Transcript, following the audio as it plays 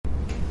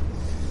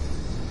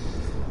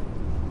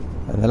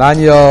En el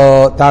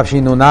año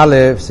Tafshinun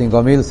Aleph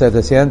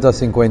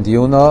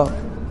 5751,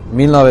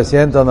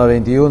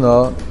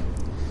 1991,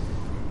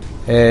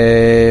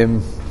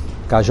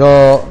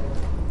 cayó,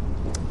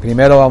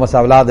 primero vamos a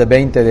hablar de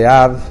 20 de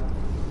Av,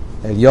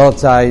 el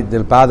Yortzeit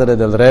del padre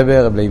del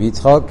Rebbe, Reb Levi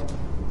Yitzchok,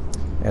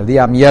 el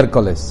día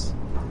miércoles.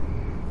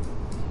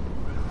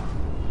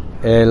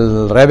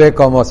 El Rebbe,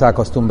 como se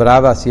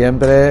acostumbraba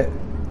siempre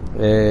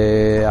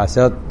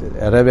hacer,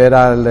 el Rebbe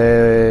era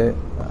el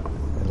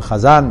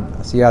Hazán,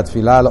 hacía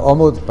tefilá al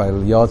Omud para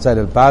el Yortzeit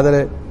del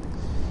padre,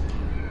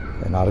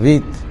 el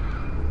Arvit,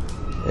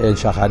 el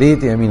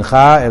Shacharit y el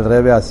Minjá. El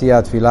Rebbe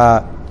hacía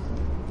tefilá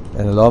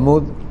en el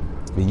Omud.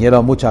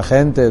 Vinieron mucha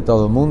gente de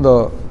todo el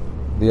mundo,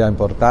 día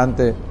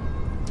importante.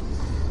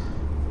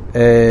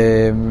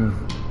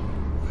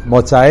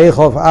 Motzai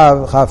Chof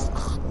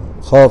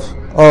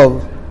Ov,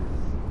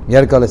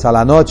 miércoles a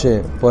la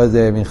noche, después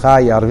de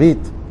Minjá y Arvit,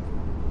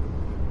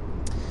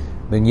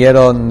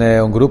 vinieron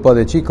un grupo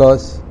de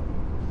chicos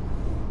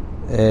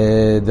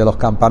de los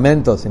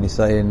campamentos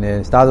en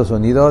Estados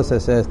Unidos.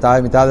 Estaba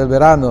en mitad del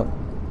verano,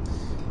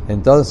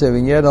 entonces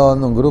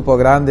vinieron un grupo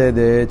grande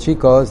de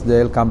chicos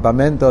del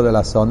campamento de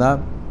la zona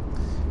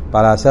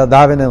para hacer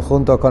davenen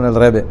junto con el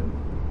Rebbe.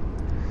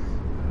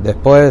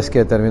 Después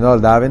que terminó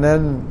el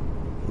davenen,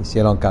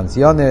 hicieron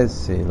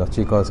canciones y los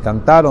chicos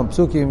cantaron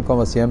psukim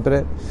como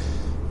siempre,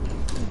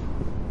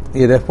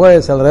 y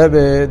después el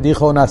Rebbe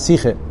dijo una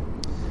sige.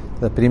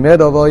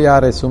 Primero voy a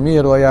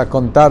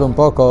contar un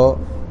poco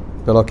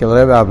de lo que el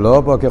Rebbe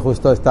habló, porque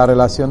justo está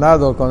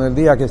relacionado con el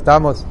día que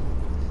estamos,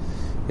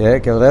 que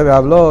el Rebbe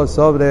habló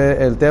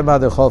sobre el tema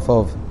de Chof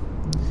Ov.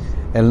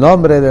 El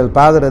nombre del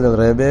padre del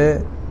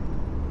Rebbe,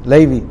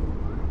 Levi,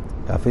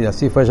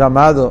 así fue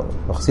llamado.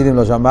 Los Hasidim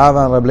lo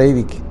llamaban Reb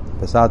Leivik.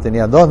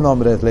 Tenía dos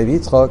nombres, Levi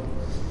Yitzchok,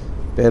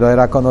 pero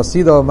era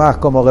conocido más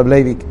como Reb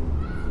Leivik.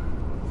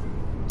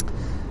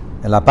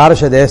 En la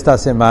parsha de esta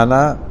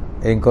semana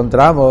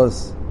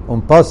encontramos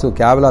un pasuk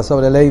que habla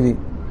sobre Levi.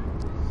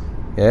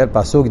 El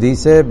pasuk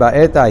dice: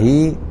 Ba'et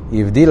ahi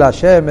yivdil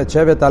Hashem et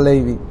shevet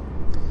Levi.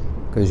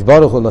 Que Akadosh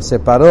Baruj Hu lo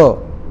separó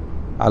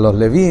a los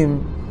Levim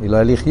y lo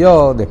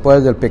eligió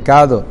después del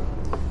pecado.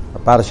 La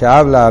parsha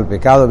habla del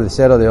pecado del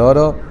becerro de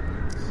oro,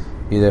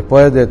 y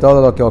después de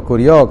todo lo que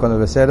ocurrió con el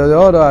becerro de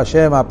oro,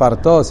 Hashem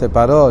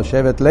separó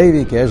shevet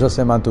Levi, que ellos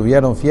se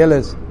mantuvieron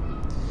fieles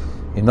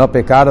y no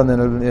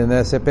pecaron en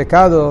ese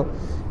pecado,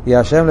 y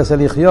Hashem les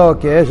eligió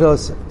que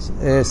ellos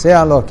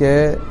sean los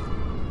que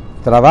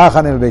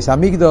trabajan en el Beis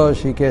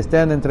Hamikdash y que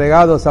estén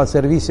entregados al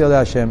servicio de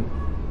Hashem.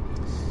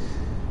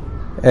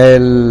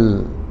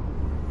 El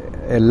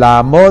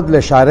La'amod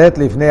lesharet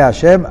lifnei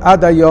Hashem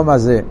ad hayom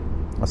hazeh.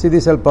 Así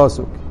dice el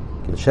pasuk,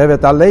 que el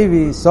Shevet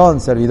Levi son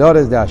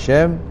servidores de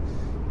Hashem,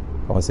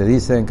 como se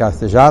dice en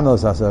castellano,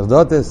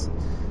 sacerdotes,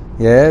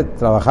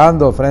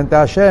 trabajando frente a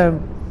Hashem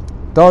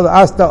todo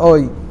hasta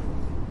hoy.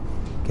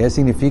 ¿Qué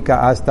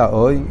significa hasta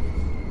hoy?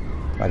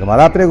 La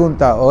Gemara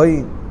pregunta: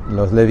 hoy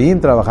los Levim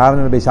trabajaban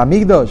en el Beis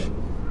Hamikdash,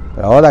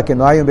 pero ahora que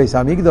no hay un Beis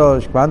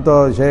Hamikdash,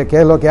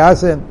 ¿qué es lo que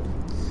hacen?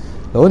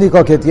 Lo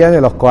único que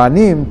tienen los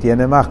Kohanim,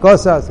 tienen más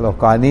cosas. Los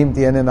Kohanim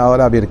tienen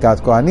ahora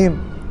Birkat Kohanim.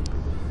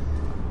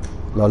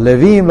 Los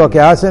Levim lo que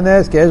hacen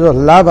es que ellos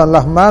lavan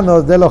las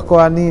manos de los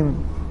Kohanim.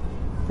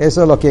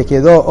 Eso es lo que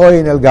quedó hoy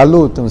en el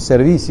Galut, un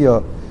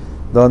servicio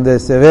donde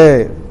se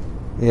ve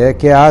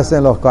qué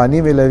hacen los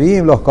Kohanim y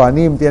Levim. Los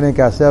Kohanim tienen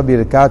que hacer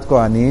Birkat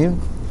Kohanim,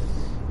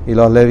 y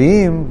los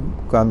Levim,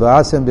 cuando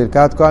hacen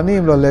Birkat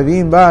Kohanim, los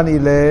Levim van y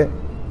le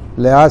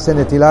hacen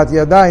Etilat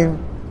Yadayim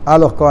a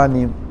los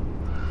Kohanim.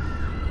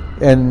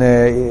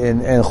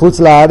 En Chutz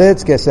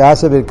La'aretz, que se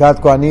hace Birkat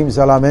Kohanim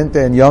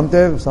solamente en Yom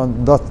Tev,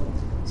 son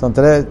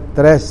tres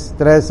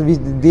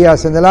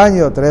días en el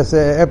año,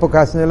 13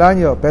 épocas en el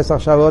año: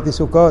 Pesach, Shavuot y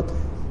Sukkot,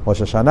 Rosh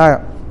Hashanah,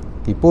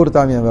 Kippur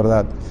también,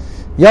 ¿verdad?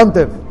 Yom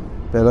Tev,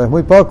 pero es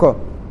muy poco.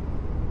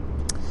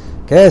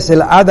 ¿Qué es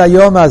el Ad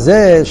Hayom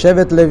Hazeh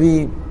Shevet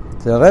Levi?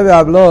 El Rebbe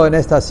habló en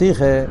esta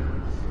sige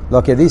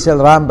lo que dice el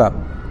Rambam.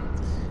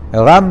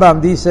 El Rambam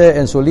dice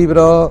en su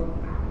libro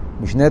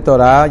Mishneh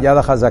Torah, Yad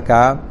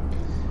HaZaká.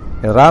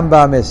 El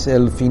Rambam es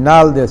el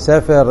final del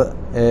Sefer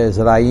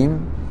Zraim,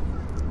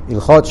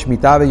 Ilchot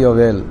Shmitah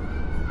veYovel.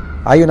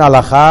 Hay una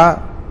halajá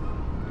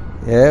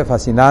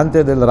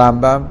fascinante del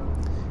Rambam.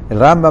 El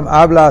Rambam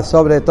habla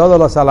sobre todos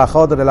los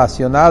halajot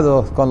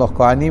relacionados con los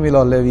Kohanim y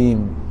los Levim.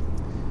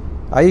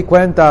 Ahí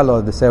cuenta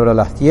sobre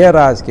las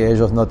tierras, que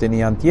ellos no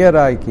tenían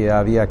tierra y que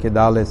había que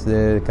darles,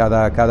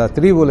 cada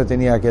tribu le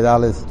tenía que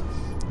darles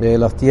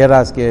las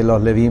tierras que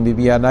los Levim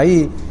vivían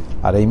ahí,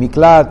 Arei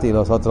Miklat y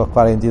los otros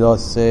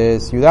 42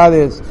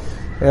 ciudades.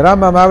 El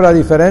Rambam habla de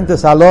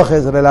diferentes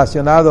alojes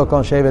relacionados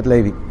con Shevet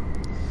Levi.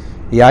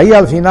 Y ahí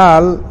al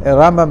final el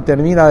Rambam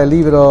termina el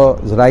libro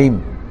Zraim: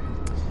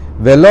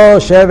 Velo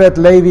Shevet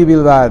Levi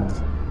Bilvad,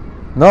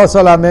 no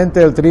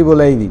solamente el tribu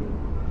Levi,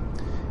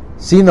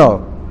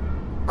 sino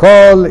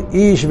Kol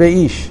Ish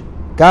Veish,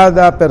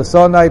 cada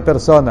persona y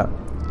persona,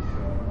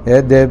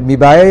 de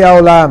Mibaei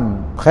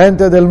Haolam,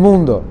 gente del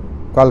mundo,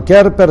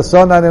 cualquier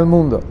persona en el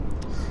mundo,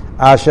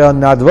 Asher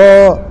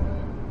Nadvo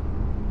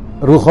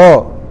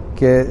Rujo,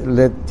 que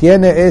le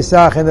tiene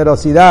esa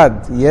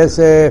generosidad y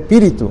ese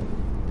espíritu.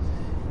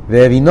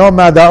 Vevino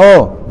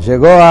Madao,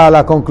 llegó a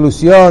la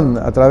conclusión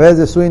a través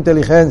de su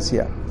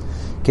inteligencia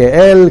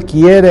que él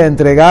quiere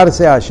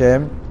entregarse a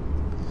Hashem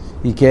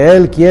y que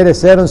él quiere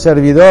ser un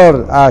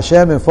servidor a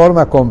Hashem en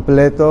forma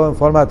completa, en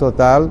forma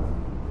total.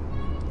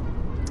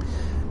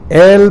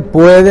 Él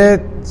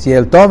puede, si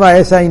él toma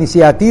esa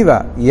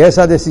iniciativa y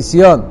esa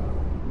decisión,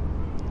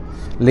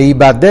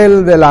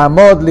 leibadel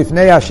velamod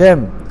lifnei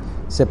Hashem,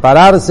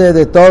 separarse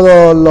de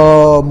todo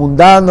lo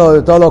mundano,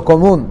 de todo lo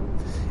común,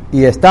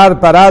 y estar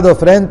parado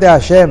frente a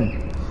Hashem,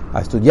 a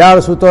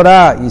estudiar su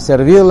Torah y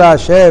servirle a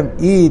Hashem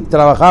y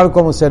trabajar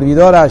como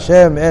servidor a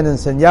Hashem en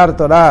enseñar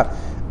Torah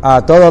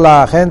a toda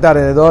la gente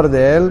alrededor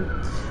de él.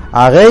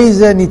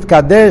 Ageize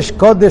nitkadesh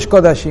kodesh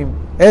kodashim.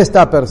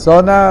 Esta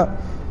persona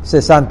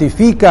se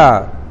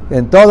santifica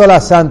en toda la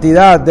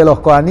santidad de los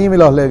Kohanim y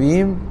los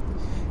Levim,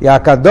 y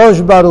a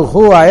Kadosh Baruj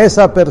Hu, a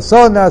esa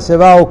persona se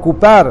va a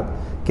ocupar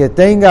que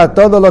tenga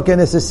todo lo que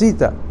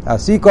necesita,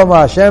 así como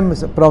Hashem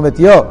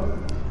prometió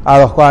a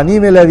los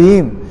Kohanim y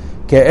Levim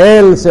que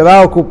él se va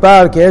a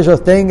ocupar que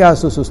ellos tengan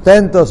su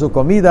sustento, su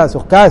comida,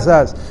 sus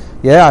casas,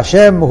 y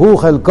Hashem hu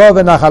chelko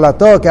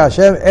venachalato, que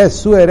Hashem es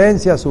su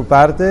herencia, su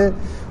parte.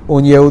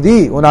 Un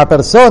Yehudí, una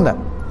persona,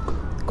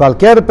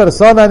 cualquier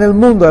persona en el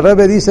mundo, el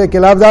Rebbe dice que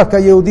la Avdavka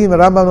Yehudim, el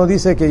Rambam no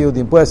dice que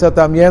Yehudim, puede ser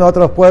también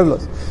otros pueblos.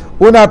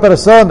 Una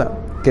persona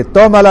que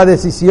toma la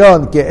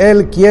decisión que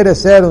él quiere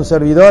ser un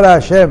servidor a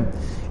Hashem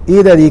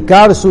y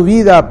dedicar su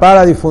vida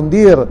para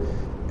difundir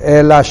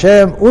el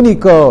Hashem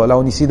único, la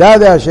unicidad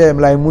de Hashem,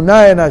 la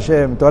emuná en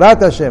Hashem, Torat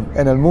Hashem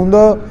en el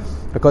mundo,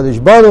 el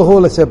Kodesh Baruj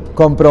Hu se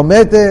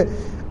compromete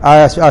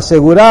a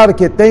asegurar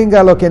que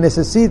tenga lo que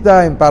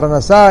necesita en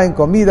parnasá, en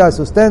comida,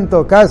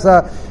 sustento,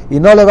 casa, y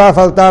no le va a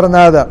faltar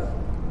nada.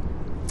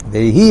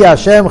 Vehi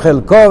Hashem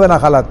chelko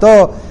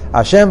venachalato,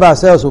 Hashem va a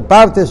hacer su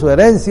parte, su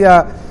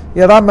herencia, y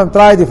el Rambam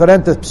trae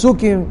diferentes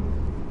psukim,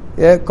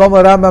 como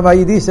el Rambam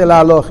ahí dice la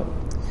aloje.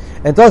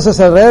 Entonces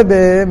el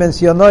Rebbe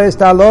mencionó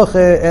esta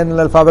aloje en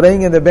el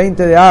Fabrein de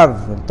 20 de Av,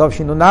 el Tov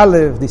Shinun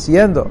Aleph,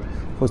 diciendo,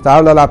 justo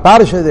habla la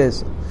parche de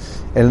eso,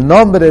 el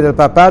nombre del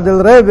papá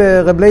del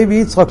Rebbe, Reb Levi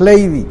Yitzchok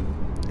Levi.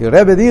 Y el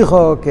Rebbe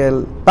dijo que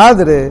el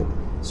padre,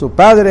 su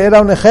padre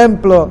era un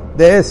ejemplo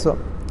de eso.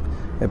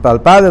 El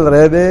papá del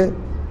Rebbe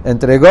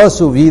entregó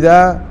su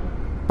vida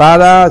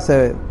para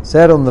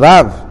ser un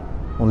Rav,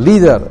 un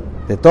líder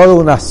de toda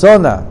una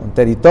zona, un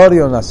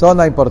territorio, una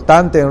zona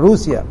importante en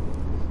Rusia.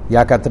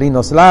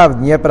 Yekaterinoslav,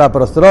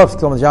 Dniepropetrov,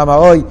 como se llama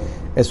hoy,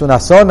 es una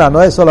zona,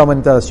 no es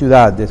solamente la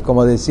ciudad, es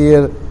como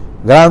decir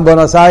Gran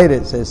Buenos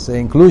Aires, se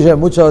incluye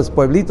muchos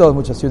pueblitos,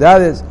 muchas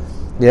ciudades.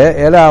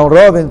 Era un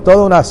Rav en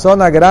toda una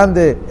zona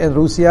grande en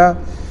Rusia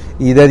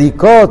y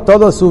dedicó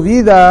toda su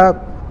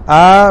vida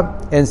a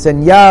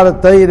enseñar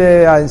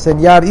Teire, a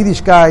enseñar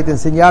Yiddishkeit, a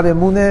enseñar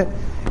Emune,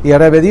 y el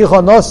Rebbe dijo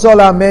no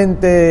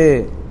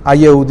solamente a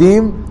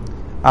Yehudim,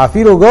 a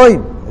Filu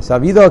Goyim. Es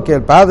sabido que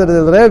el padre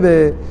del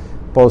Rebbe,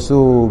 por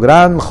su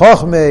gran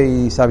jochme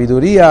y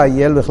sabiduría,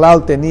 y él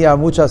tenía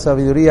mucha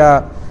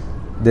sabiduría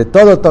de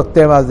todos los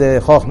temas de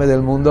jochme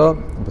del mundo,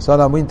 una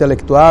persona muy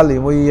intelectual y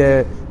muy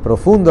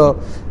profundo,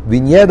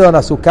 vinieron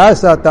a su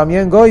casa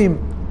también Goyim,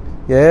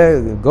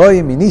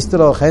 Goyim,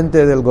 ministro,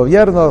 gente del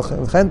gobierno,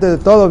 gente de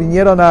todo,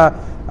 vinieron a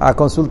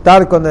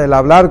consultar con él, a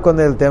hablar con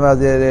él, temas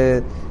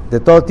de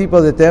todo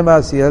tipo de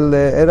temas, y él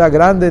era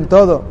grande en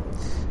todo.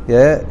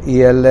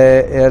 Y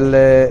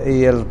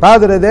el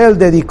padre de él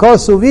dedicó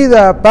su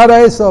vida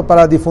para eso,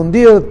 para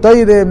difundir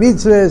Teire,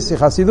 Mitzvahs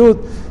y Hasidut,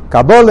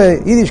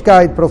 Kabole,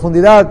 Yiddishkeit,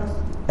 profundidad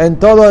en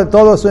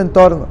todo su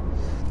entorno.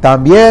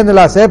 También en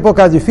las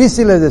épocas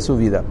difíciles de su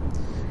vida.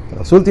 En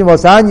los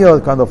últimos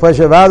años, cuando fue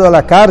llevado a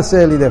la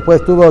cárcel y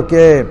después tuvo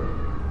que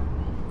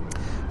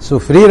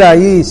sufrir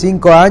ahí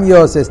 5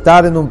 años,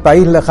 estar en un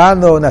país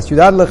lejano, una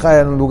ciudad lejana,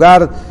 en un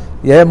lugar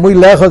muy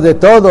lejos de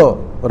todo,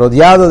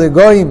 rodeado de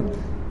Goyim,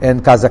 en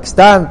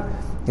Kazajstán,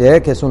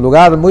 que es un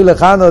lugar muy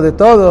lejano de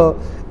todo,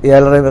 y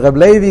el Reb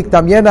Levi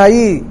también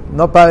ahí,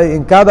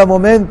 en cada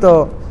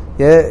momento,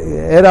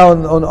 era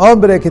un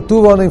hombre que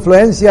tuvo una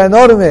influencia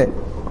enorme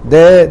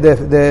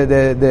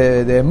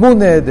de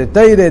Emune, de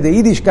Teire, de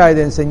Yiddishkeit,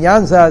 de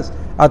enseñanzas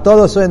a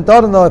todo su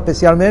entorno,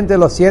 especialmente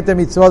los 7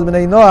 mitzvot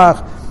Bnei Noach,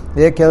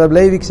 que Reb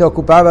Levi se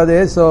ocupaba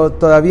de eso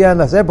todavía en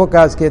las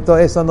épocas que todo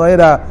eso no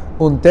era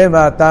un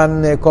tema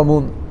tan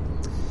común.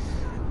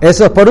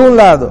 Eso es por un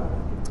lado.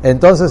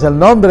 Entonces el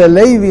nombre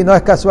Levi no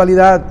es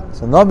casualidad,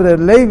 el nombre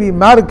Levi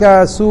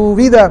marca su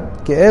vida,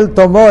 que él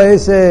tomó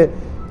esa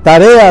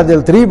tarea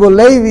del tribu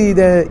Levi,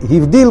 de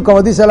Hivdil,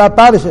 como dice la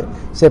Parsha,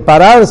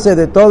 separarse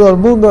de todo el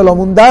mundo, de lo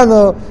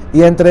mundano,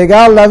 y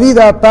entregar la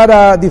vida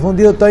para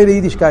difundir Teire y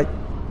Yiddishkeit.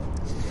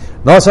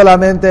 No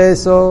solamente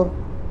eso,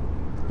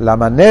 la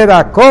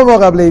manera como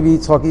Reb Levi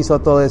Yitzchok hizo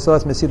todo eso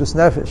es Mesirus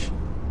Nefesh.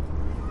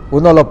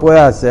 Uno lo puede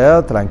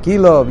hacer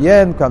tranquilo,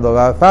 bien, cuando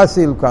va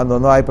fácil, cuando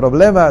no hay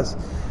problemas.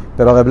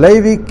 Pero Reb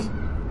Levi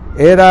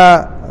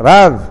era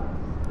Rav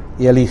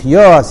y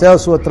eligió hacer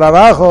su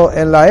trabajo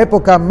en la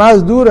época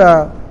más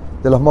dura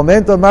de los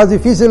momentos más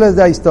difíciles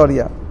de la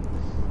historia,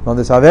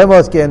 donde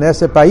sabemos que en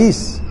ese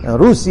país, en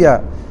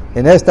Rusia,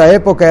 en esta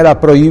época era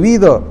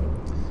prohibido,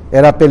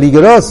 era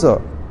peligroso,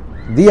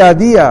 día a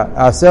día,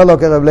 hacer lo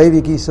que Reb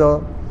Levi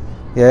quiso.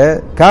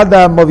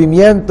 Cada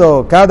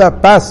movimiento,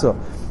 cada paso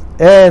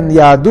en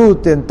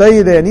Yadut, en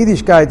Teire, en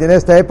Yiddishkeit, en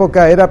esta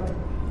época era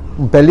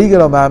un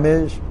peligro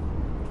mamesh.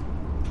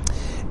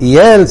 Y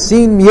él,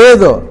 sin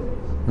miedo,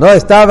 no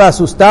estaba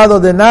asustado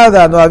de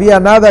nada, no había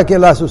nada que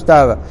lo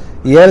asustaba.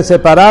 Y él se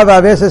paraba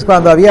a veces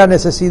cuando había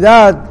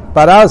necesidad,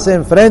 pararse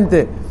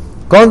enfrente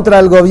contra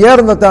el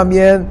gobierno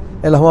también,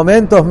 en los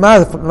momentos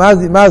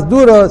más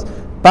duros,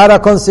 para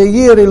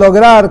conseguir y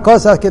lograr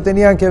cosas que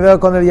tenían que ver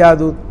con el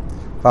Yadut.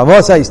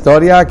 Famosa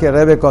historia que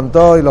Rebbe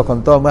contó, y lo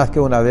contó más que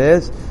una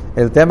vez,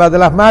 el tema de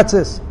las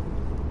matzes.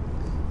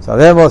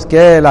 Sabemos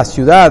que la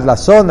ciudad, la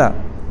zona,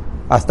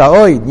 hasta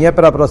hoy,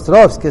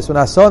 Dniepropetrovsk, que es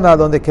una zona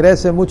donde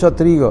crece mucho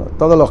trigo.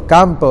 Todos los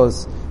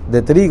campos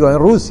de trigo en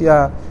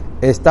Rusia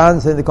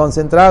están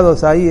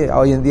concentrados ahí.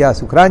 Hoy en día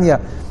es Ucrania,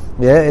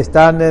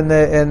 están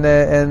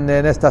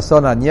en esta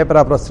zona.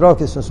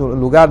 Dniepropetrovsk es un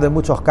lugar de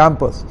muchos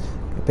campos,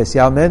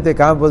 especialmente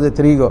campos de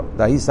trigo.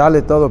 De ahí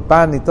sale todo el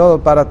pan y todo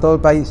para todo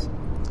el país.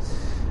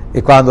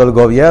 Y cuando el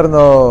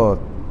gobierno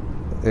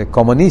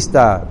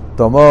comunista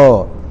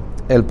tomó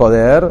el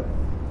poder,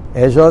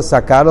 ellos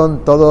sacaron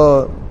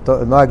todo,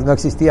 no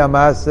existía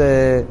más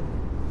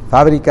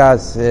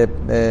fábricas,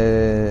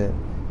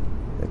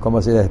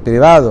 como se dice,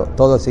 privado,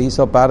 todo se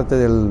hizo parte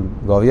del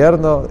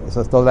gobierno.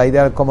 Esa es toda la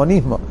idea del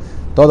comunismo,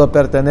 todo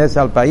pertenece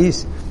al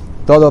país,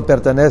 todo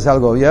pertenece al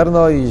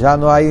gobierno, y ya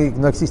no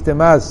existe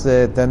más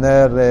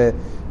tener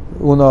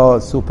uno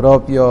su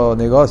propio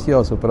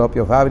negocio, su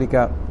propia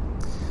fábrica.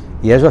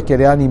 Y ellos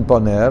querían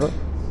imponer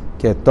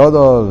que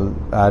toda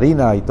la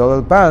harina y todo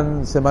el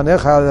pan se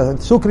maneja de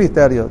sus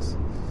criterios.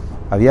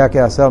 Había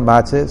que hacer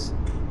matzes,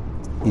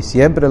 y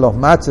siempre los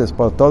matzes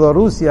por toda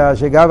Rusia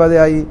llegaba de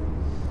ahí.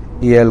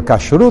 Y el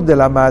kashrut de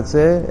la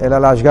matze era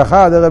la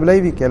ashgaha de Reb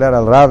Levi, que él era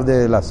el rav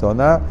de la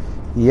zona,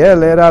 y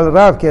él era el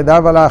rav que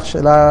daba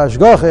la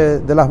ashgoje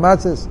de las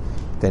matzes.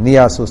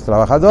 Tenía sus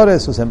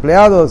trabajadores, sus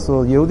empleados,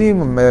 sus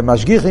yehudim,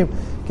 mashgichim,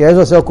 que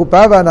ellos se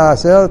ocupaban a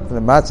hacer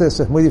matzes.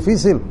 Es muy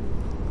difícil.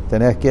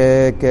 Tenés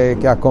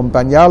que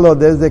acompañarlo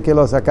desde que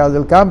lo sacas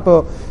del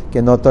campo,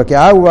 que no toque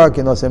agua,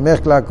 que no se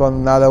mezcla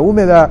con nada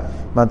húmeda,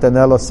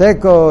 mantenerlo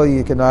seco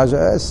y que no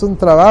haya... Es un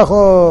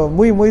trabajo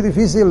muy, muy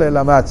difícil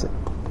la matze.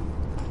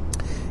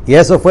 Y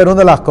eso fue una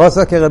de las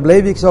cosas que Reb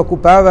Levi se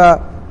ocupaba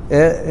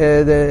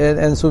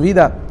en su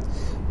vida.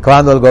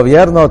 Cuando el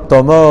gobierno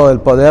tomó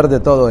el poder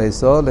de todo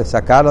eso, le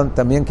sacaron,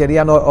 también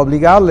querían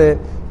obligarle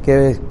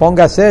que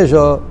ponga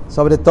sello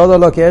sobre todo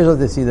lo que ellos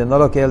deciden, no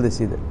lo que él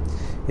decide.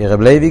 Y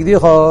Reb Levi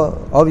dijo,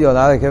 obvio,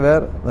 nada que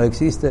ver, no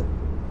existe.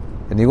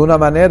 De ninguna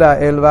manera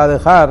él va a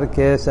dejar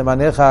que se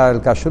maneja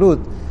el kashrut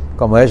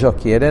como ellos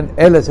quieren.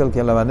 Él es el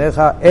quien lo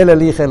maneja, él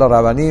elige los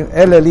rabanim,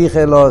 él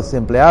elige los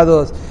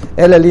empleados,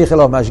 él elige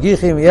los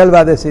mashgichim, y él va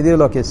a decidir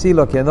lo que sí,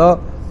 lo que no.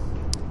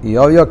 Y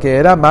obvio que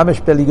era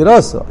mamesh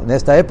peligroso. En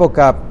esta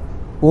época,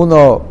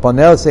 uno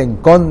ponerse en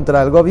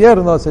contra del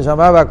gobierno se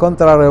llamaba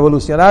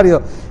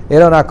contrarrevolucionario,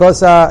 era una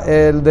cosa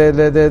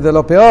de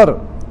lo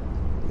peor.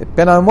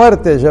 Pena de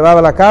muerte, llevaba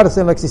a la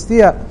cárcel, no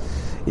existía.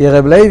 Y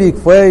Reb Levi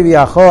fue y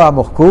viajó a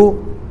Moscú,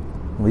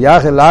 un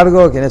viaje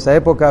largo, que en esa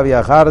época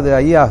viajar de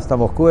ahí hasta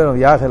Moscú era un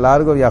viaje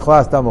largo. Viajó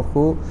hasta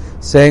Moscú,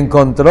 se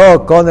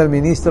encontró con el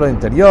ministro de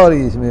Interior,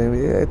 y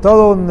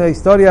toda una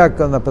historia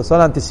con una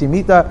persona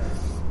antisemita.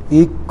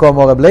 Y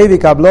como Reb Levi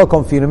habló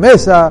con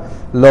firmeza,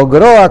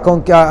 logró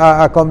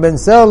a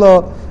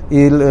convencerlo,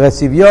 y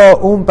recibió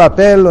un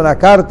papel, una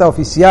carta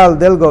oficial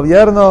del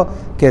gobierno,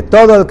 que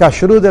todo el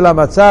kashrut de la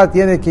matzah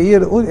tiene que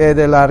ir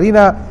de la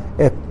harina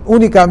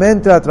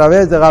únicamente a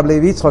través de Rab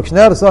Levi Yitzchok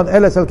Schneerson.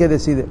 Él es el que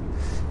decide.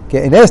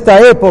 Que en esta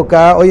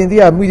época, hoy en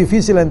día es muy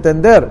difícil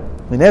entender,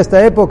 en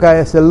esta época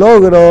ese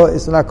logro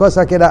es una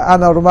cosa que era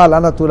anormal,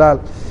 anatural,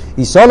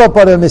 y solo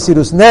por el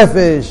Mesirus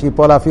Nefesh y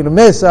por la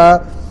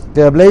firmeza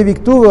que Rab Levi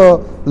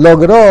tuvo,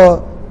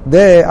 logró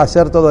de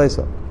hacer todo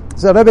eso.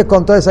 Entonces Rebbe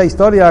contó esa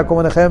historia como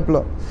un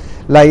ejemplo.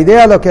 La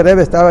idea, lo que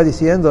Rebbe estaba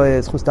diciendo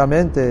es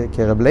justamente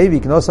que Reb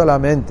Leivik no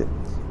solamente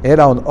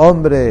era un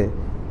hombre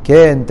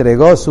que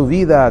entregó su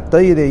vida a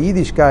Teire,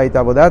 Yiddishkeit,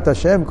 Avodat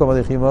Hashem, como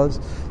dijimos,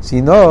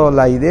 sino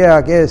la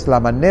idea que es la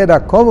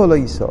manera como lo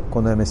hizo,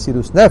 con el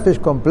Mesirus Nefesh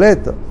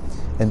completo.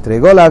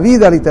 Entregó la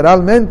vida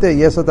literalmente,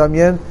 y eso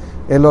también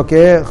es lo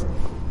que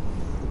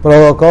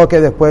provocó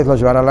que después lo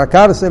llevaran a la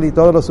cárcel, y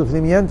todos los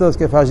sufrimientos,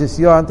 que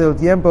falleció antes del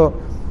tiempo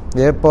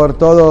por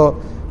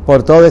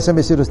todo ese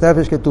Mesirus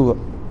Nefesh que tuvo.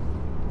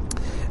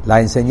 La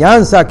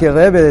enseñanza que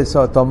Rebbe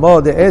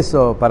tomó de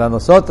eso para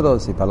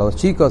nosotros y para los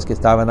chicos que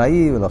estaban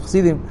ahí, los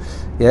Chassidim,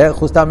 es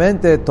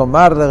justamente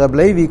tomar de Reb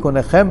Leivik un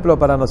ejemplo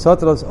para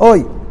nosotros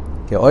hoy,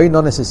 que hoy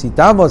no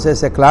necesitamos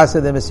esa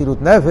clase de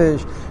Mesirut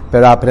Nefesh,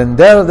 pero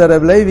aprender de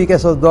Reb Leivik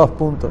esos dos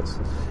puntos.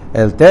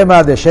 El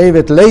tema de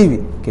Shevet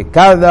Levi, que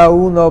cada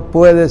uno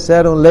puede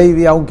ser un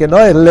Levi, aunque no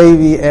es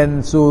Levi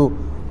en su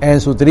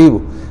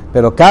tribu,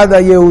 pero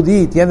cada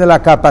Yehudí tiene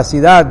la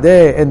capacidad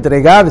de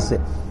entregarse,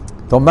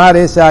 tomar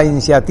esa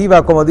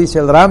iniciativa, como dice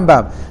el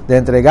Rambam, de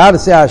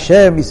entregarse a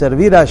Hashem y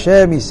servir a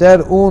Hashem y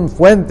ser un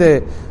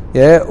fuente,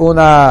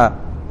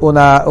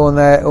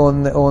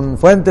 un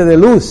fuente de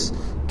luz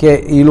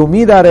que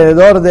ilumina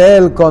alrededor de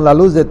él con la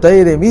luz de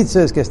Teire y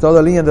Mitzvos, que es todo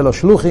el línea de los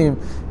Shluchim,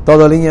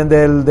 todo el línea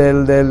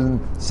del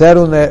ser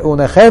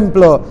un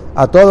ejemplo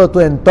a todo tu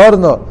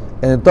entorno,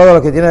 en todo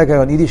lo que tiene que ver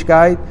con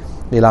Yiddishkeit,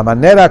 y la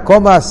manera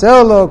como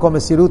hacerlo, con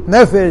Mesirut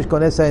Nefesh,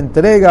 con esa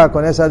entrega,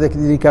 con esa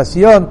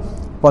dedicación,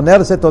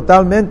 ponerse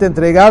totalmente,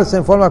 entregarse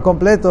en forma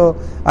completa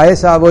a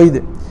esa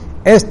avoide.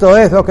 Esto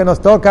es lo que nos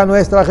toca a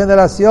nuestra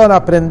generación,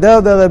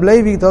 aprender de Reb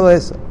Levi y todo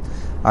eso.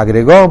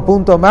 Agregó un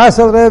punto más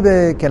el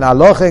Rebbe, que en la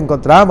Loja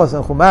encontramos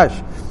en Humash,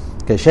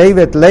 que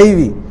Shevet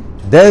Levi,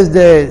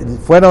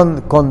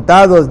 fueron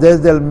contados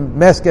desde el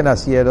mes que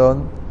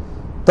nacieron.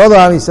 Todo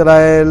Am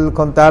Israel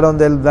contaron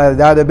de la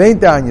edad de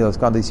 20 años,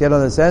 cuando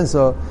hicieron el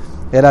censo,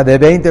 era de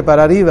 20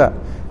 para arriba.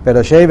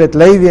 Pero Shevet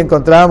Levi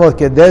encontramos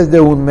que desde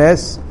un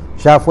mes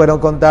ya fueron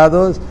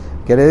contados.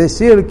 Quiere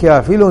decir que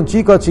a filo un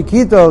chico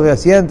chiquito,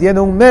 recién tiene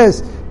un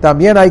mes,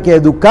 también hay que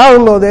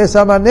educarlo de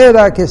esa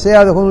manera, que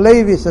sea de un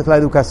Levi. Esa es la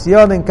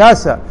educación en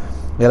casa,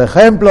 el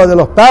ejemplo de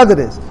los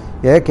padres,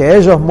 que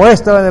ellos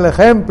muestran el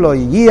ejemplo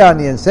y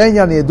guían y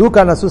enseñan y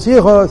educan a sus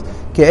hijos,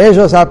 que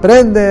ellos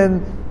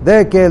aprenden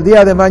de que el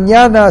día de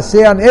mañana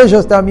sean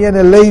ellos también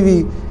el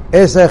Levi,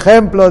 ese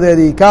ejemplo de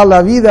dedicar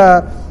la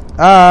vida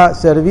a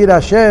servir a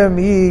Hashem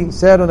y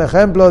ser un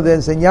ejemplo de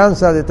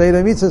enseñanza de Teire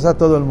y Mitzvos a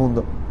todo el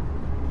mundo.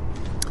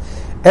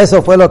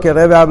 Eso fue lo que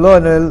Rebbe habló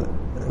en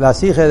la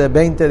Sige de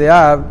 20 de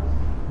Av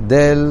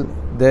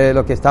de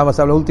lo que estamos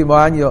hablando último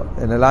año,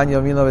 en el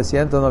año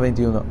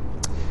 1991.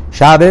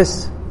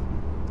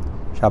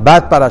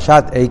 Shabbat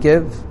Parashat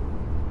Eikev,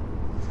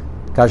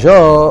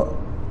 cayó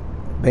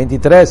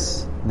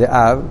 23 de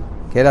Av,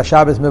 que era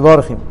Shabbos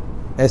Mevorchim.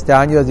 Este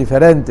año es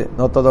diferente,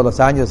 no todos los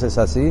años es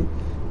así.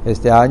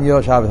 Este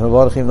año Shabbos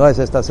Mevorchim no es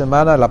esta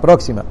semana, es la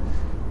próxima.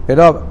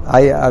 Pero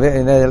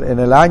en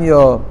el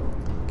año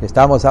que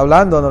estamos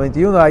hablando,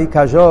 91, ahí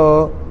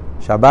cayó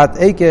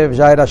Shabbat Eikev,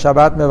 ya era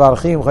Shabbat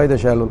Mevarchim,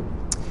 Chodesh Elul.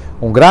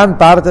 Un gran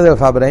parte del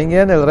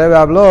Fabrengen, el Rebbe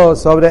habló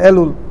sobre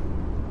Elul.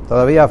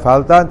 Todavía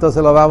falta,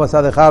 entonces lo vamos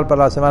a dejar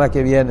para la semana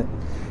que viene.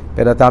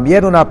 Pero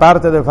también una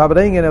parte del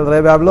Fabrengen, el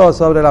Rebbe habló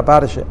sobre la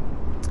Parsha.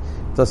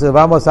 Entonces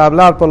vamos a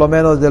hablar por lo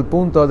menos del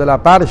punto de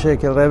la Parsha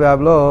que el Rebbe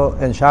habló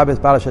en Shabbat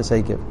Parsha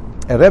Eikev.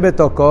 El Rebbe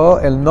tocó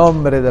el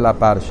nombre de la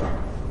Parsha.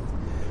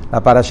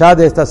 La Parashat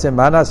de esta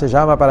semana se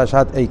llama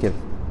Parashat Eikev.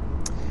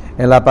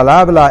 En la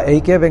palabra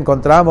Eikev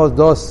encontramos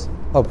dos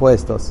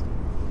opuestos.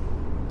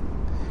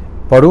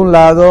 Por un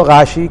lado,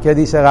 Rashi, ¿qué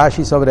dice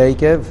Rashi sobre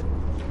Eikev?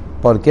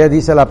 ¿Por qué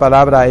dice la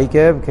palabra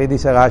Eikev? ¿Qué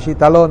dice Rashi?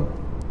 Talón.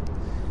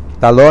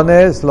 Talón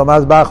es lo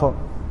más bajo.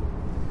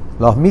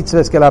 Los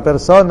mitzvos que la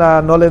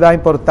persona no le da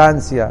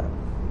importancia,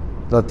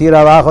 lo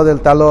tira abajo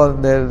del talón,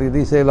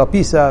 dice, lo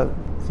pisa.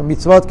 Son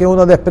mitzvot que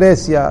uno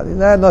desprecia,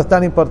 no es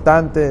tan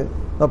importante,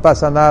 no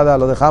pasa nada,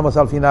 lo dejamos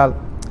al final.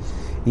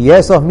 Y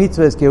esos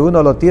mitzvos que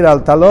uno lo tira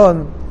al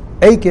talón,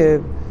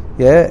 Eikev,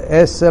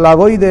 es el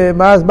avoide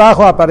más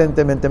bajo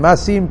aparentemente, más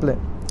simple.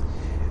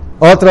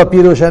 Otro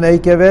pirush en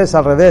Eikev es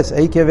al revés,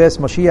 Eikev es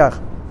Moshiach.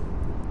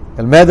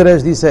 El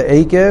Medrash dice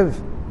Eikev,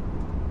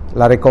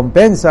 la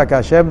recompensa que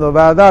Hashem nos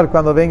va a dar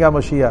cuando venga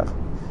Moshiach.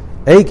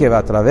 Eikev,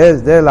 a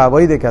través de la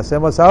avoide que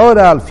hacemos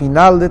ahora, al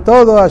final de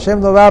todo, Hashem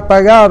nos va a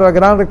pagar la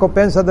gran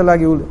recompensa de la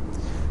Geula.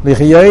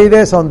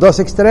 Ligiyoide son dos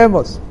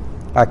extremos.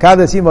 Acá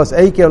decimos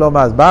Eikev lo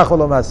más bajo,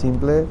 lo más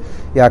simple,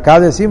 y acá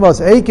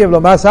decimos Eikev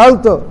lo más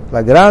alto,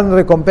 la gran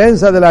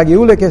recompensa de la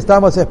Geula que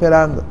estamos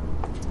esperando.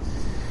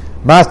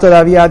 Más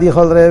todavía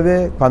dijo el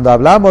Rebbe, cuando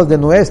hablamos de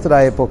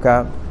nuestra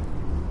época,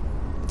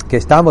 que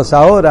estamos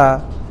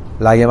ahora,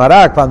 la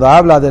Gemara cuando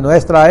habla de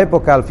nuestra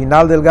época al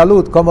final del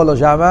Galut, ¿cómo lo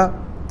llama?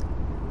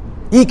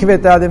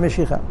 Ikveta de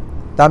Meshicha.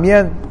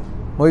 También,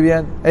 muy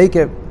bien,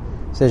 Eikev,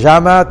 se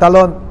llama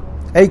talón,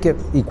 Eikev.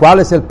 ¿Y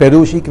cuál es el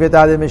perush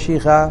Ikveta de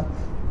Meshicha?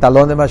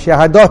 Talón de Mashiach.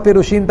 Hay dos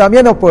perushim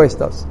también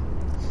opuestos.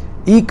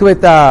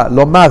 Ikveta,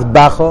 lo más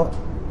bajo,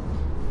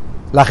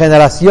 la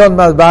generación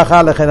más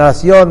baja, la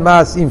generación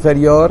más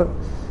inferior,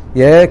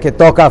 que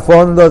toca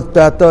fondo,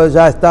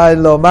 ya está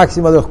en lo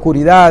máximo de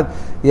oscuridad,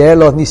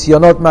 los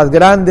nisionot más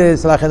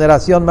grandes, la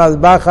generación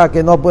más baja,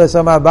 que no puede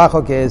ser más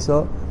bajo que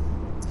eso.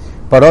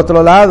 Por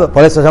otro lado,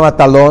 por eso se llama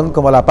talón,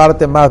 como la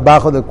parte más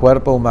bajo del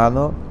cuerpo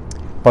humano.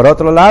 Por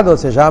otro lado,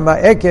 se llama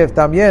Ekev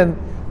también,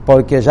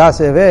 porque ya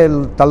se ve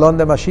el talón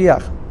de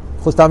Mashiach.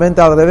 Justamente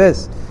al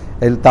revés.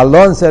 El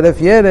talón se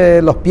refiere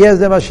a los pies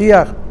de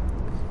Mashiach,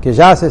 que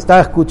ya se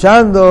está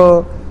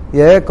escuchando,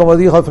 como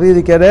dijo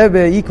Friedrich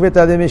Rebbe,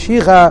 Ikveta de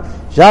Mashiach,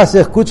 ya se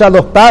escuchan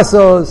los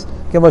pasos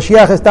que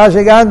Mashiach está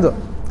llegando.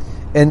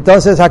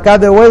 Entonces acá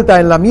de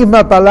vuelta en la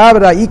misma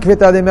palabra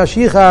Ikveta de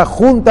Mashiach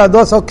junta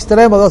dos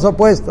extremos, dos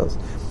opuestos.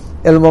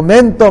 El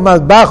momento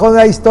más bajo de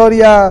la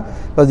historia,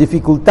 las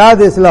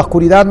dificultades, la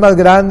oscuridad más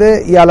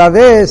grande, y a la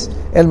vez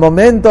el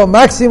momento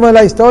máximo en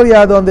la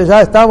historia donde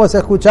ya estamos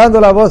escuchando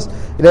la voz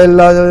de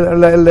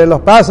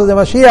los pasos de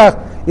Mashiach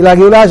y la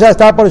Geulá ya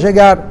está por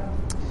llegar.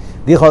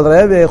 Dijo el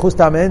Rebbe,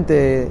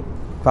 justamente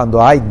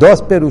cuando hay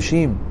dos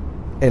perushim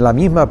en la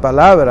misma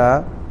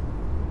palabra,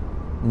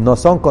 no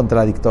son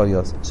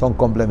contradictorios, son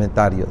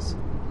complementarios.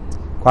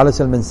 ¿Cuál es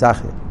el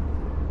mensaje?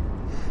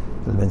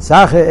 El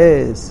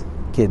mensaje es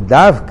que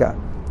Davka,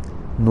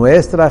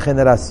 nuestra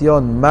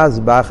generación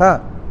más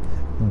baja,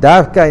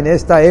 Davka en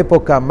esta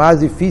época más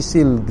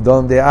difícil,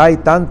 donde hay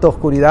tanta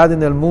oscuridad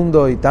en el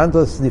mundo y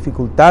tantas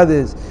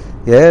dificultades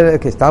que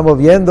estamos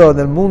viendo en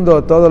el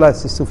mundo, todos los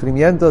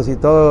sufrimientos y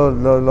todos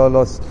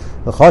los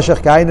joshech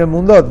que hay en el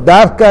mundo,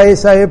 Davka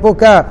esa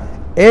época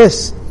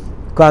es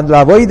cuando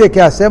la voide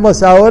que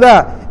hacemos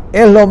ahora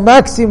es lo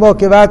máximo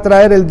que va a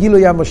traer el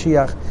Gilui a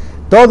Mashiach.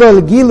 Todo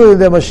el Gilui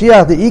de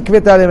Mashiach, de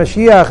Ikveta de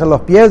Mashiach, en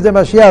los pies de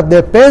Mashiach,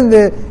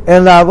 depende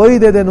en la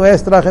voide de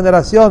nuestra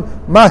generación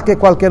más que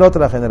cualquier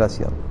otra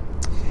generación.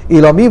 Y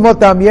lo mismo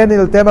también en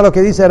el tema de lo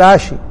que dice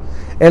Rashi,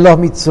 en los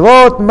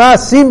mitzvot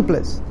más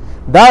simples,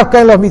 Davka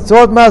en los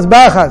mitzvot más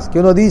bajas, que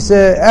uno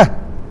dice,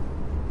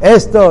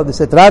 esto,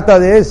 se trata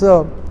de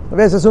eso, a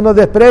veces uno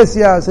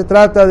desprecia, se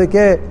trata de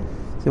que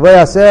si voy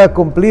a hacer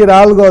cumplir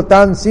algo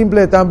tan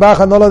simple, tan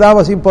baja, no le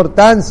damos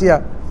importancia.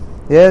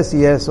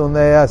 Si es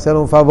hacer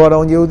un favor a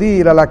un yehudí,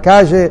 ir a la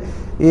calle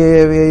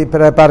y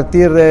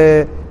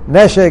repartir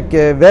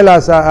neshek,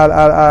 velas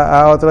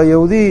a otro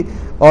yehudí,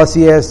 o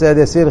si es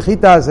decir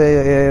jitas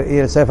y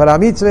el sefer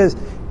hamitzvos.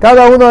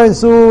 Cada uno en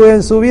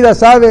su vida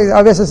sabe,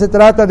 a veces se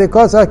trata de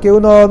cosas que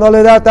uno no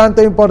le da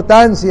tanta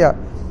importancia.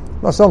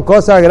 No son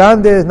cosas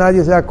grandes,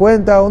 nadie se da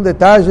cuenta, un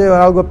detalle o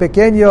algo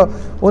pequeño,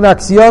 una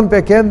acción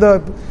pequeña.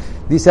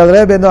 Dice el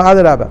Rebbe, no,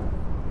 adraba.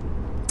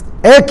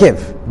 Ekev,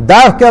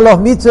 Davka los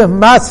mitzvos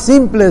más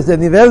simples de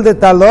nivel de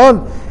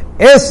talón,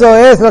 eso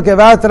es lo que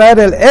va a traer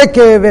el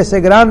Ekev, esa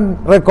gran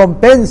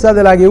recompensa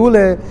de la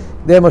Geule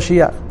de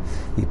Moshiach.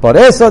 Y por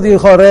eso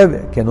dijo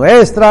Rebbe, que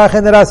nuestra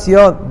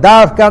generación,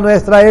 Davka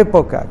nuestra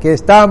época, que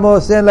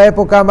estamos en la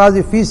época más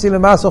difícil y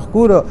más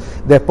oscura,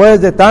 después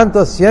de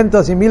tantos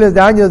cientos y miles de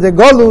años de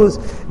Golus,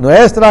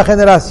 nuestra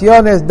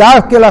generación es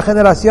Davka la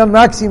generación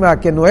máxima,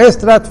 que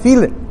nuestra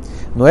tfile,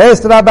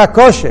 nuestra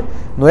bakoshe,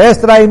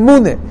 nuestra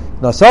inmune,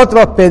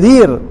 nosotros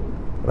pedir,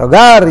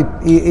 rogar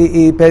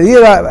y pedir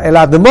el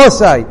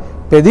admosai,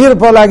 pedir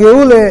por la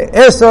Geule,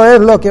 eso es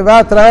lo que va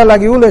a traer la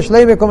Geule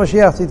Shleime como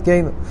Mashiach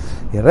Tzidkeinu.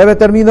 Y el Rebbe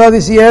terminó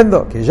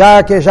diciendo que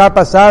ya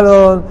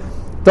pasaron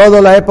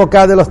toda la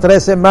época de los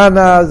 3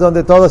 semanas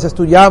donde todos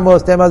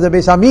estudiamos temas de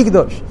Beis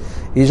Hamikdash,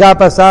 y ya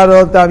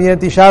pasaron también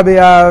Tisha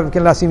B'Av, que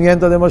es el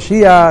nacimiento de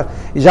Moshiach,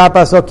 y ya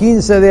pasó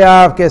 15 de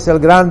Av, que es el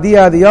gran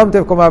día de Yom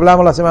Tov, como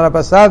hablamos la semana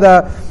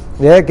pasada,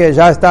 que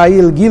ya está ahí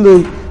el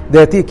Gilui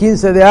de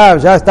 15 de Av,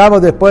 ya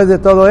estamos después de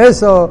todo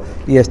eso,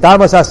 y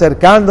estamos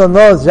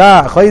acercándonos ya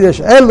a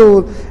Chodesh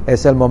Elul,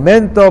 es el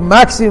momento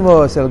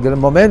máximo, es el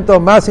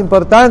momento más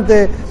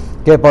importante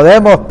que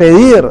podemos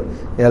pedir,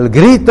 el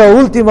grito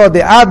último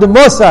de Ad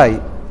Mosai,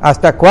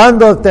 hasta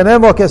cuándo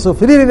tenemos que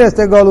sufrir en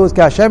este Golus,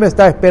 que Hashem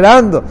está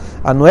esperando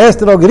a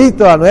nuestro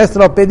grito, a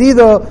nuestro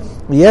pedido,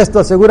 y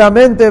esto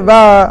seguramente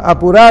va a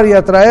apurar y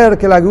a traer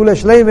que la Geula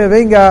Shleime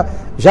venga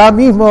ya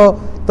mismo,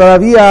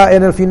 todavía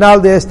en el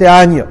final de este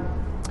año.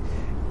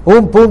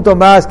 Un punto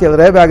más que el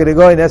Rebbe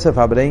agregó en ese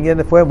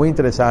Fabrengen fue muy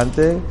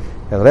interesante.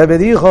 El Rebbe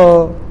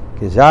dijo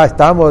que ya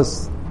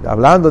estamos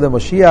hablando de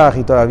Moshiach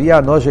y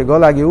todavía no llegó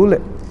la Geula.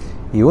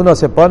 Y uno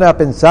se pone a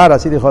pensar,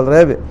 así dijo el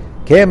Rebbe,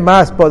 ¿qué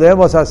más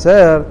podemos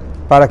hacer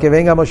para que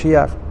venga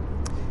Moshiach?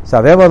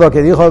 Sabemos lo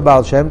que dijo el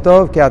Baal Shem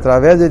Tov, que a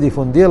través de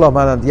difundir los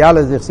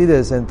manantiales de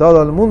Chassidus en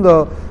todo el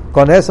mundo,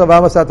 con eso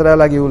vamos a traer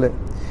la Geula.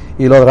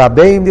 Y los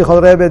Rabbeim, dijo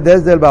el Rebbe,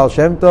 desde el Baal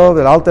Shem Tov,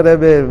 el Alter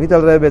Rebbe, el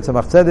Mittel Rebbe, el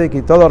Tzemach Tzedek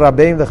y todos los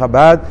Rabbeim de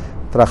Chabad,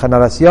 tras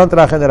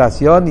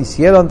generación,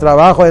 hicieron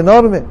trabajo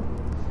enorme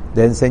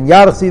de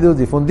enseñar Chassidus,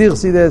 difundir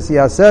Chassidus y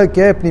hacer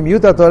que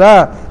Pnimiut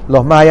Torah,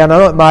 los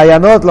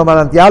Mayanot, los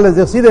manantiales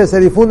de Chassidus se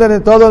difunden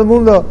en todo el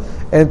mundo,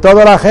 en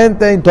toda la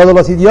gente, en todos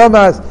los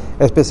idiomas,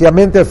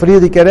 especialmente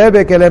Friedrich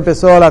Rebbe, que él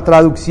empezó la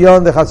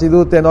traducción de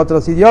Chassidut en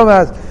otros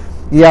idiomas,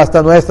 y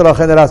hasta nuestra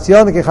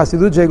generación, que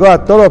Hasidut llegó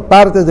a todas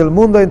partes del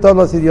mundo en todos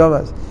los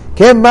idiomas.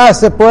 ¿Qué más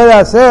se puede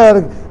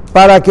hacer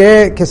para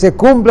que se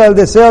cumpla el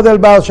deseo del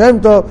Baal Shem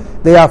Tov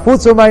de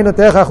Yafutzu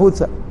Ma'inotecha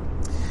Chutza?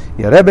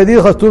 Y el Rebbe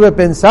dijo, estuve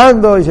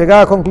pensando y llegué a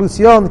la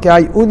conclusión que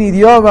hay un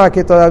idioma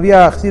que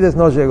todavía Hasidus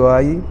no llegó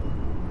ahí,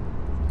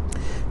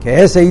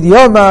 que ese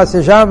idioma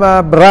se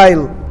llama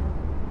Braille.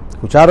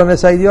 ¿Escucharon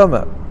ese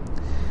idioma?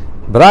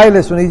 Braille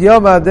es un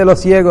idioma de los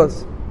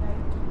ciegos.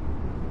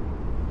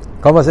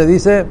 ¿Cómo se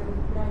dice?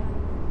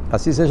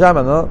 Así se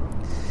llama, ¿no?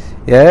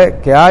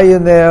 Que hay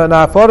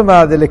una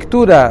forma de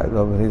lectura,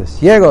 los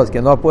ciegos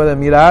que no pueden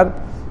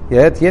mirar,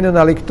 tiene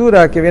una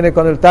lectura que viene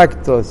con el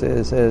tacto,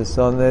 es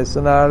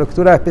una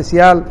lectura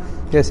especial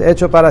que es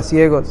hecho para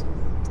ciegos,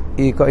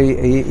 y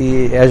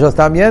ellos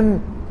también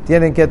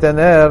tienen que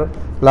tener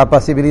la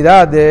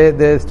posibilidad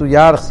de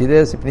estudiar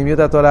Chassidus y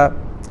Pnimiut Torah.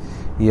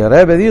 Y el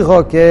Rebbe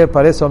dijo que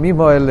para eso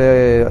mismo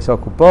él se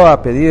ocupó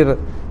a pedir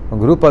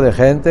un grupo de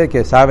gente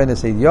que saben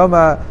ese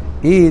idioma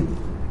y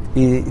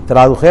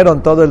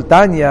tradujeron todo el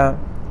Tanya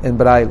en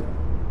braille.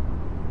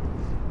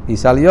 Y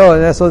salió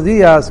en esos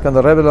días,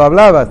 cuando el Rebbe lo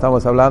hablaba,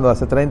 estamos hablando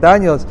hace 30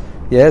 años,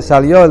 y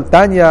salió el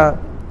Tanya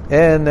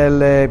en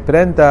el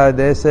imprenta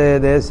de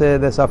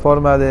esa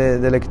forma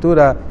de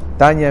lectura,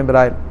 Tanya en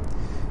braille.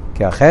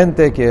 Que a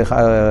gente que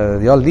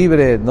Dios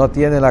libre no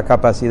tiene la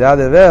capacidad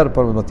de ver,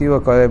 por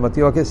el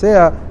motivo que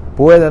sea,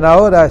 pueden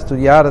ahora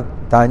estudiar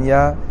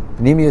Tanya,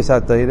 Pnimius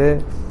HaTorah.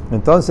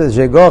 Entonces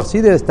llegó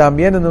Chassidus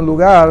también en un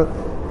lugar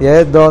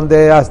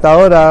donde hasta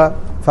ahora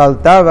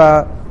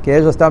faltaba que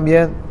ellos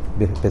también,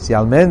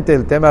 especialmente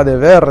el tema de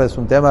ver, es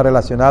un tema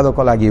relacionado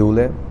con la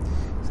Geule.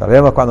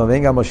 Sabemos cuando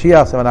venga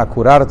Moshiach se van a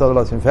curar todos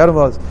los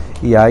enfermos,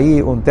 y ahí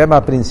un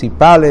tema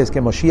principal es que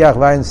Moshiach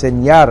va a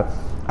enseñar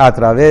a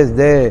través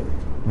de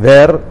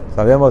ver.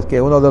 Sabemos que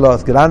una de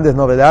las grandes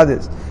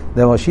novedades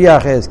de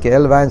Moshiach es que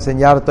él va a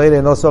enseñar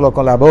Torah no solo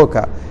con la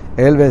boca,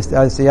 él va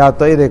a enseñar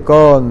Torah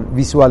con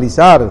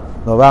visualizar,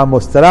 nos va a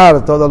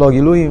mostrar todos los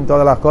Giluim,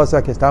 todas las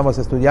cosas que estamos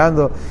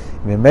estudiando.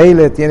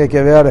 Meile tiene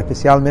que ver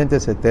especialmente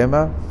ese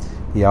tema,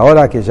 y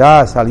ahora que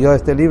ya salió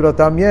este libro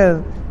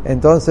también,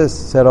 entonces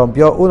se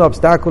rompió un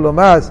obstáculo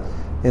más,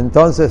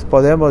 entonces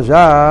podemos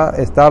ya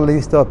estar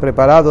listos,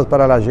 preparados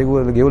para la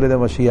Geula de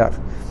Moshiach.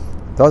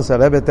 Entonces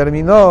el Rebbe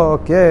terminó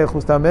que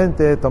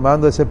justamente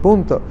tomando ese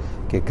punto,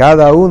 que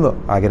cada uno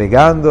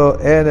agregando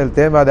en el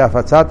tema de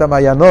Afatzat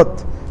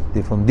Mayanot,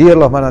 difundir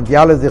los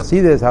manantiales de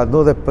Chassidus a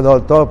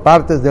todas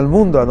partes del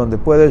mundo a donde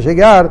puede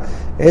llegar,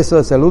 eso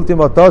es el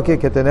último toque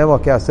que tenemos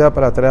que hacer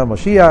para traer a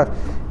Moshiach,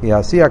 y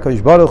así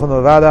HaKadosh Baruch Hu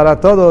nos va a dar a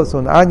todos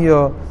un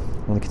año,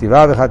 un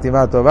Ktivá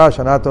V'Chatimá Tová,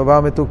 Shana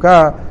Tová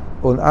Metuká,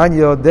 un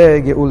año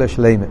de Geula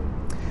Shleime.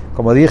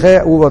 Como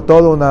dije, hubo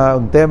todo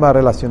un tema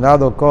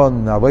relacionado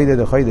con Avoide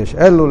de Chodesh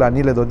Elul,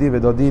 Ani le Dodi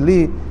Vedodi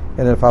Li,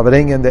 en el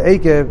Fabrengen de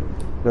Eikev,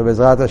 pero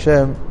Bezrat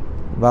Hashem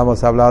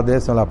vamos a hablar de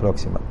eso en la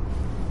próxima.